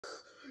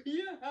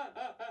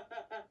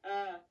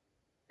Yeah.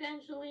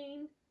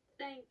 Evangeline,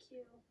 thank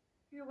you.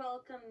 You're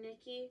welcome,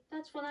 Mickey.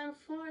 That's what I'm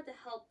for, to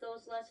help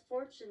those less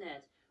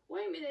fortunate.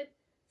 Wait a minute.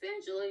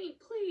 Evangeline,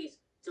 please,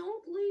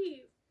 don't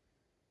leave.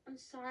 I'm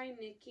sorry,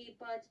 Mickey,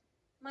 but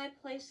my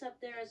place up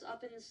there is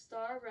up in the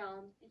Star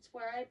Realm. It's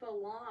where I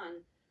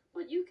belong.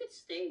 But you could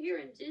stay here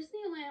in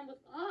Disneyland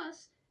with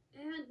us,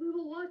 and we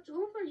will watch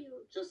over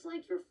you, just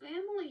like your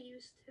family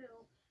used to.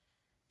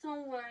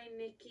 Don't worry,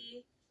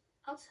 Mickey.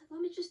 Let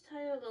me just tell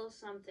you a little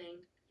something.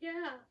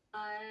 Yeah.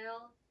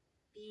 I'll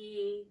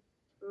be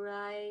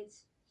right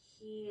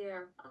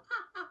here.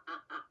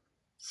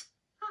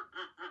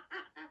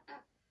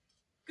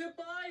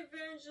 Goodbye,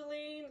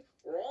 Evangeline.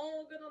 We're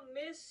all gonna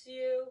miss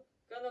you.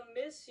 Gonna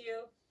miss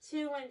you.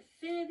 To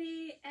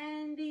infinity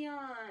and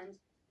beyond.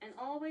 And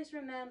always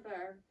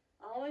remember,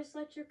 always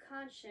let your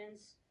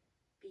conscience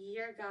be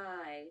your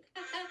guide.